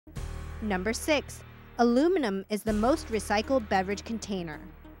Number 6. Aluminum is the most recycled beverage container.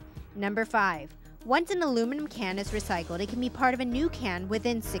 Number 5. Once an aluminum can is recycled, it can be part of a new can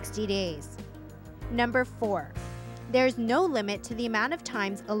within 60 days. Number 4. There is no limit to the amount of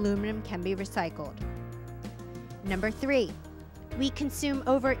times aluminum can be recycled. Number 3. We consume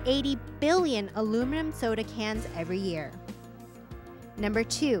over 80 billion aluminum soda cans every year. Number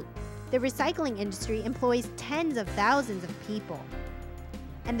 2. The recycling industry employs tens of thousands of people.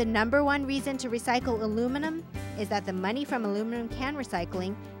 And the number one reason to recycle aluminum is that the money from aluminum can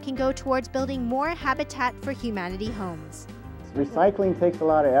recycling can go towards building more Habitat for Humanity homes. Recycling takes a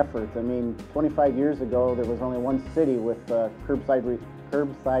lot of effort. I mean, 25 years ago, there was only one city with curbside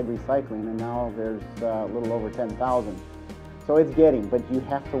recycling, and now there's a little over 10,000. So it's getting, but you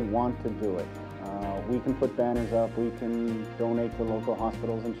have to want to do it. We can put banners up, we can donate to local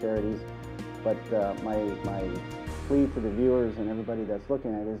hospitals and charities, but my plea to the viewers and everybody that's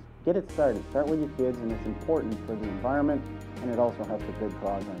looking at it is get it started. Start with your kids, and it's important for the environment, and it also helps a good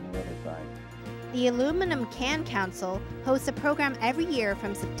cause on the other side. The Aluminum Can Council hosts a program every year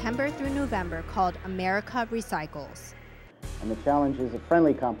from September through November called America Recycles. And the challenge is a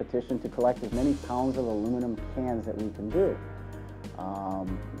friendly competition to collect as many pounds of aluminum cans that we can do.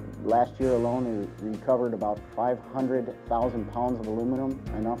 Last year alone, we recovered about 500,000 pounds of aluminum,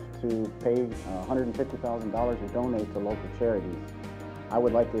 enough to pay $150,000 to donate to local charities. I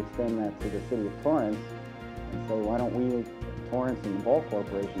would like to extend that to the city of Torrance and say, why don't we, Torrance and the Ball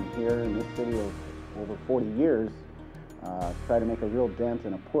Corporation here in this city of over 40 years, try to make a real dent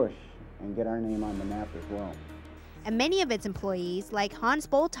and a push and get our name on the map as well. And many of its employees, like Hans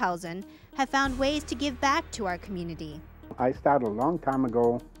Bolthausen, have found ways to give back to our community. I started a long time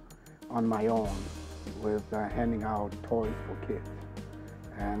ago on my own with handing out toys for kids.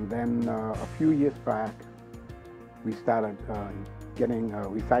 And then a few years back, we started getting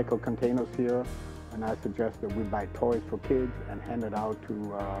recycled containers here, and I suggested we buy toys for kids and hand it out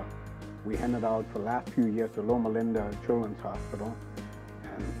to, we handed out for the last few years to Loma Linda Children's Hospital.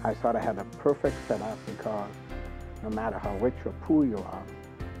 And I sort of had a perfect setup because no matter how rich or poor you are,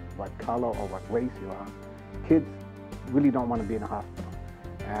 what color or what race you are, kids really don't want to be in a hospital.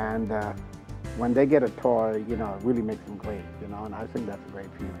 And when they get a toy, you know, it really makes them great, you know, and I think that's a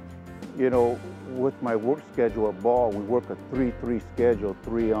great feeling. You know, with my work schedule at Ball, we work a 3-3 schedule,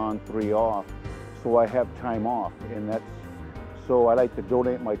 3 on, 3 off, so I have time off, and that's, so I like to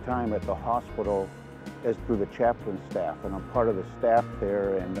donate my time at the hospital as through the chaplain staff, and I'm part of the staff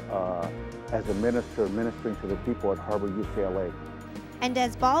there, and as a minister, ministering to the people at Harbor UCLA. And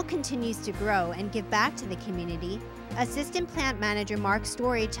as Ball continues to grow and give back to the community, Assistant Plant Manager Mark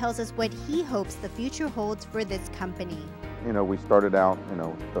Story tells us what he hopes the future holds for this company. You know, we started out, you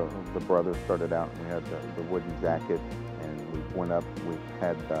know, the brothers started out, and we had the wooden jacket, and we went up, we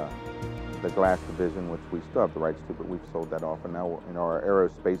had the glass division, which we still have the rights to, but we've sold that off, and now, you know, our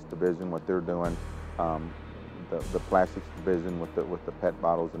aerospace division, what they're doing, the plastics division with the PET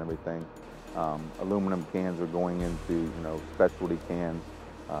bottles and everything. Aluminum cans are going into, you know, specialty cans,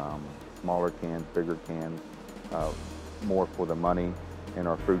 smaller cans, bigger cans, more for the money. In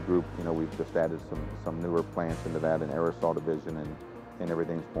our food group, you know, we've just added some newer plants into that, and aerosol division, and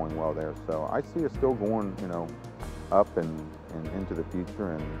everything's going well there. So I see us still going, you know, up and into the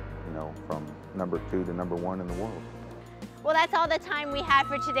future, and, you know, from number 2 to number 1 in the world. Well, that's all the time we had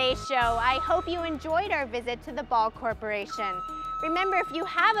for today's show. I hope you enjoyed our visit to the Ball Corporation. Remember, if you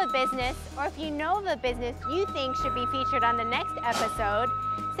have a business, or if you know of a business you think should be featured on the next episode,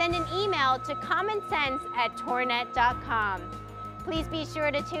 send an email to commonsense@tornet.com. Please be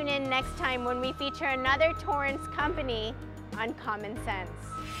sure to tune in next time when we feature another Torrance company on Common Sense.